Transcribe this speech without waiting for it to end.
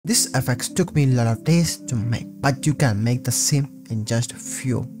This effects took me a lot of days to make, but you can make the same in just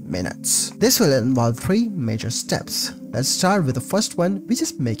few minutes. This will involve 3 major steps. Let's start with the first one, which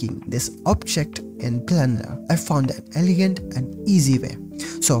is making this object in Blender. I found an elegant and easy way.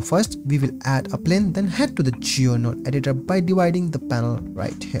 So first we will add a plane, then head to the Geo node editor by dividing the panel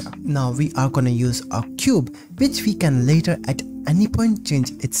right here. Now we are gonna use a cube, which we can later at any point change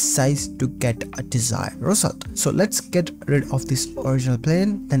its size to get a desired result. So let's get rid of this original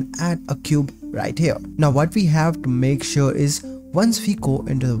plane, then add a cube right here. Now what we have to make sure is once we go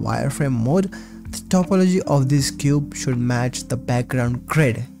into the wireframe mode, the topology of this cube should match the background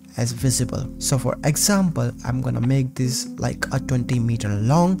grid as visible. So for example, I'm gonna make this like a 20 meter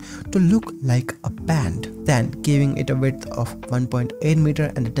long to look like a band, then giving it a width of 1.8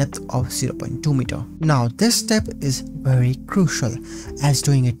 meter and a depth of 0.2 meter. Now this step is very crucial, as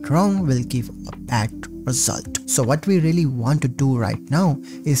doing it wrong will give a bad result. So what we really want to do right now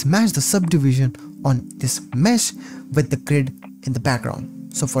is match the subdivision on this mesh with the grid in the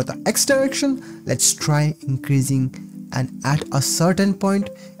background. So for the X direction, let's try increasing, and at a certain point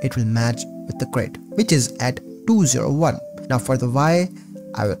it will match with the grid, which is at 201. Now for the Y,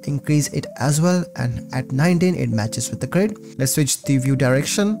 I will increase it as well, and at 19 it matches with the grid. Let's switch the view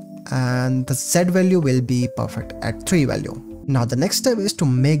direction, and the Z value will be perfect at 3 value. Now the next step is to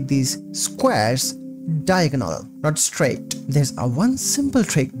make these squares diagonal, not straight. There's a one simple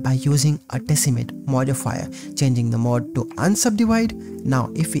trick by using a decimate modifier, changing the mode to unsubdivide.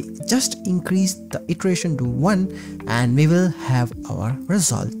 Now if we just increase the iteration to 1, and we will have our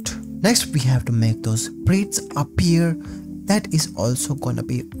result. Next we have to make those braids appear. That is also gonna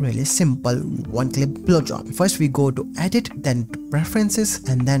be really simple, one click blowjob. First we go to edit, then to preferences,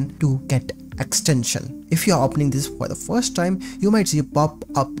 and then to get extension. If you are opening this for the first time, you might see a pop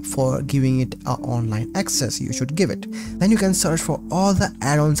up for giving it an online access. You should give it. Then you can search for all the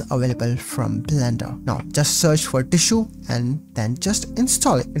add-ons available from Blender. Now just search for tissue and then just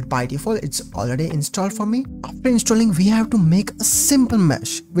install it. By default it's already installed for me. After installing, we have to make a simple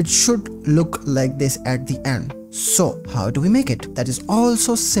mesh which should look like this at the end. So how do we make it? That is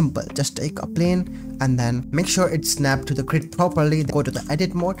also simple. Just take a plane and then make sure it's snapped to the grid properly. Go to the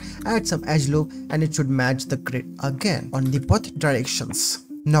edit mode, add some edge loop, and it should match the grid again on the both directions.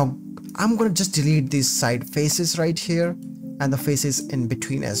 Now I'm gonna just delete these side faces right here and the faces in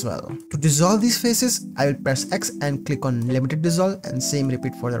between as well. To dissolve these faces, I will press X and click on limited dissolve, and same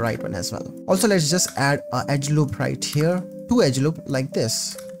repeat for the right one as well. Also let's just add a edge loop right here, 2 edge loop like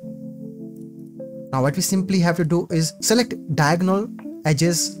this. Now what we simply have to do is select diagonal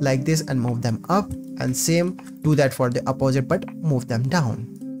edges like this and move them up, and same do that for the opposite but move them down.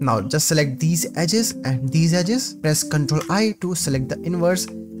 Now just select these edges and these edges, press Ctrl I to select the inverse,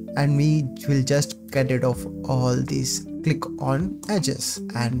 and we will just get rid of all these. Click on edges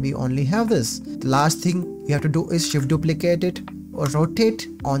and we only have this. The last thing you have to do is shift duplicate it or rotate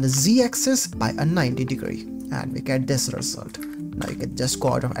on the Z axis by a 90 degree, and we get this result. Now you can just go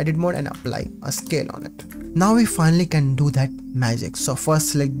out of edit mode and apply a scale on it. Now we finally can do that magic. So first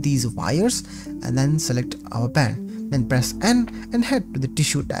select these wires and then select our band. Then press N and head to the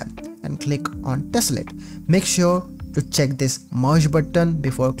tissue tab and click on tessellate. Make sure to check this merge button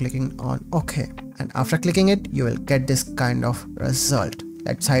before clicking on OK. And after clicking it, you will get this kind of result.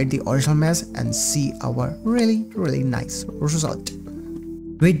 Let's hide the original mesh and see our really nice result.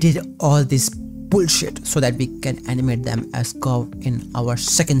 We did all this bullshit so that we can animate them as curve in our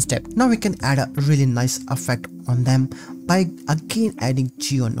second step. Now we can add a really nice effect on them by again adding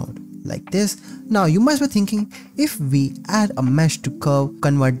Geo node like this. Now you must be thinking, if we add a mesh to curve,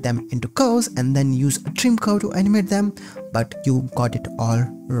 convert them into curves and then use a trim curve to animate them, but you got it all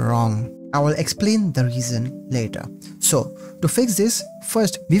wrong. I will explain the reason later. So to fix this,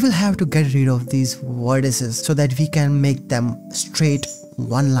 first we will have to get rid of these vertices so that we can make them straight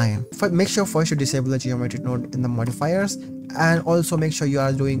one line. Make sure first you disable the geometry node in the modifiers, and also make sure you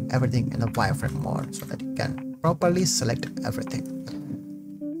are doing everything in the wireframe mode so that you can properly select everything.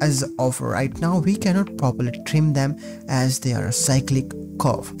 As of right now, we cannot properly trim them as they are a cyclic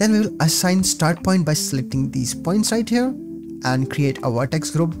curve. Then we will assign start point by selecting these points right here and create a vertex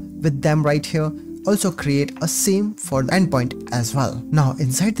group with them right here. Also create a same for the endpoint as well. Now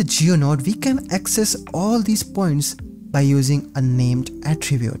inside the Geo node, we can access all these points by using a named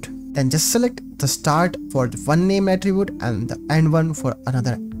attribute. Then just select the start for one named attribute and the end one for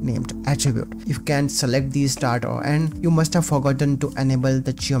another named attribute. If you can't select the start or end, you must have forgotten to enable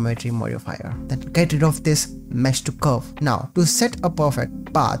the geometry modifier. Then get rid of this mesh to curve. Now to set a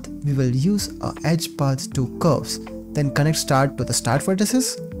perfect path, we will use a edge path to curves. Then connect start to the start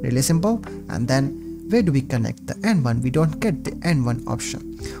vertices, really simple, and then where do we connect the end one? We don't get the end one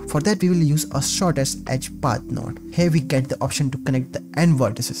option. For that we will use a shortest edge path node. Here we get the option to connect the end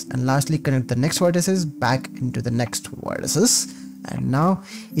vertices, and lastly connect the next vertices back into the next vertices. And now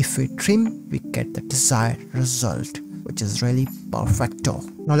if we trim, we get the desired result, which is really perfecto.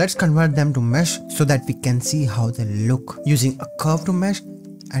 Now let's convert them to mesh so that we can see how they look, using a curve to mesh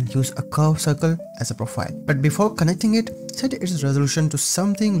and use a curved circle as a profile. But before connecting it, set its resolution to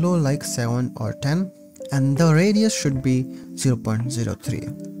something low like 7 or 10, and the radius should be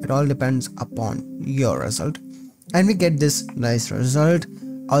 0.03. It all depends upon your result, and we get this nice result.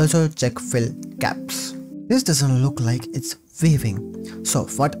 Also check fill gaps. This doesn't look like it's waving, so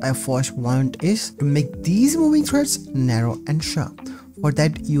what I first want is to make these moving threads narrow and sharp. For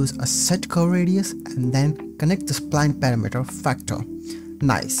that, use a set curve radius and then connect the spline parameter factor.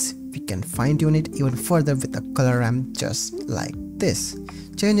 Nice, we can fine tune it even further with a color ramp just like this,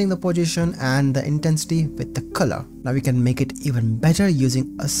 changing the position and the intensity with the color. Now we can make it even better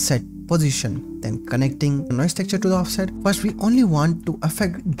using a set position, then connecting the noise texture to the offset. First we only want to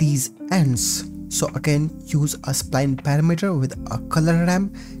affect these ends, so again use a spline parameter with a color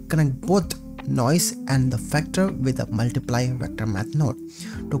ramp, connect both noise and the factor with a multiply vector math node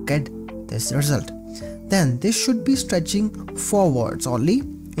to get this result. Then this should be stretching forwards only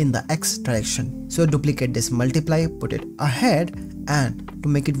in the X direction. So duplicate this multiply, put it ahead, and to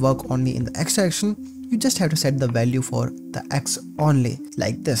make it work only in the X direction, you just have to set the value for the X only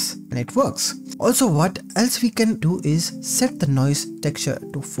like this, and it works. Also, what else we can do is set the noise texture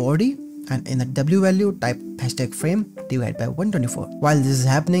to 40, and in the W value type hashtag frame divide by 124. While this is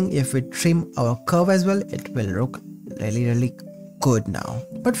happening, if we trim our curve as well, it will look really good now.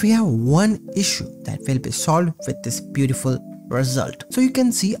 But we have one issue that will be solved with this beautiful result. So you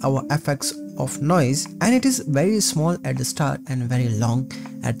can see our effects of noise, and it is very small at the start and very long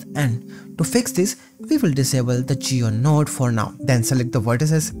at the end. To fix this, we will disable the Geo node for now. Then select the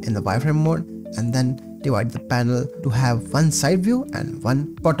vertices in the wireframe mode and then divide the panel to have one side view and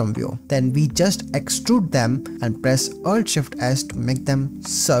one bottom view. Then we just extrude them and press Alt Shift S to make them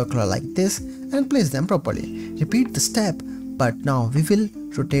circular like this and place them properly. Repeat the step, but now we will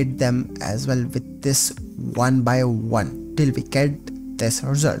rotate them as well with this 1 by 1 till we get this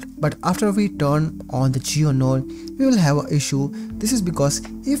result. But after we turn on the Geo node, we will have an issue. This is because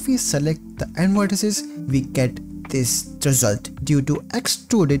if we select the end vertices, we get this result due to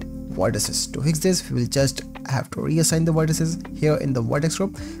extruded vertices. To fix this, we will just have to reassign the vertices here in the vertex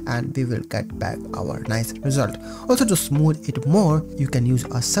group, and we will get back our nice result. Also, to smooth it more, you can use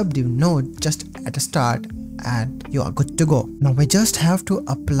a subdiv node just at the start and you are good to go. Now we just have to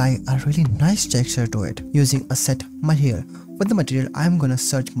apply a really nice texture to it using a set material. For the material, I'm gonna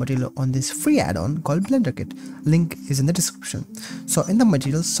search material on this free add-on called Blender Kit. Link is in the description. So in the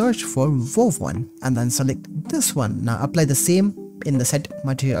material, search for Wove one and then select this one. Now apply the same in the set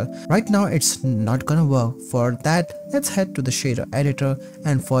material. Right now it's not gonna work. For that, let's head to the shader editor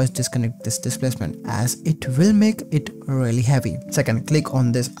and first disconnect this displacement, as it will make it really heavy. Second, click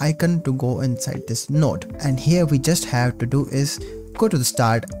on this icon to go inside this node, and here we just have to do is go to the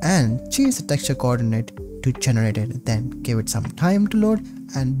start and change the texture coordinate to generated, then give it some time to load,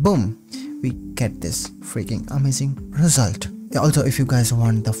 and boom, we get this freaking amazing result. Also, if you guys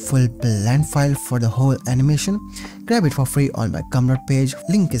want the full blend file for the whole animation, grab it for free on my Gumroad page.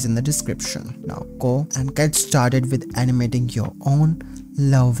 Link is in the description. Now go and get started with animating your own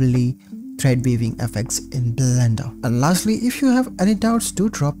lovely thread weaving effects in Blender. And lastly, if you have any doubts, do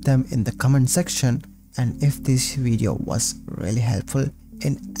drop them in the comment section. And if this video was really helpful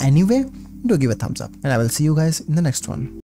in any way, do give a thumbs up, and I will see you guys in the next one.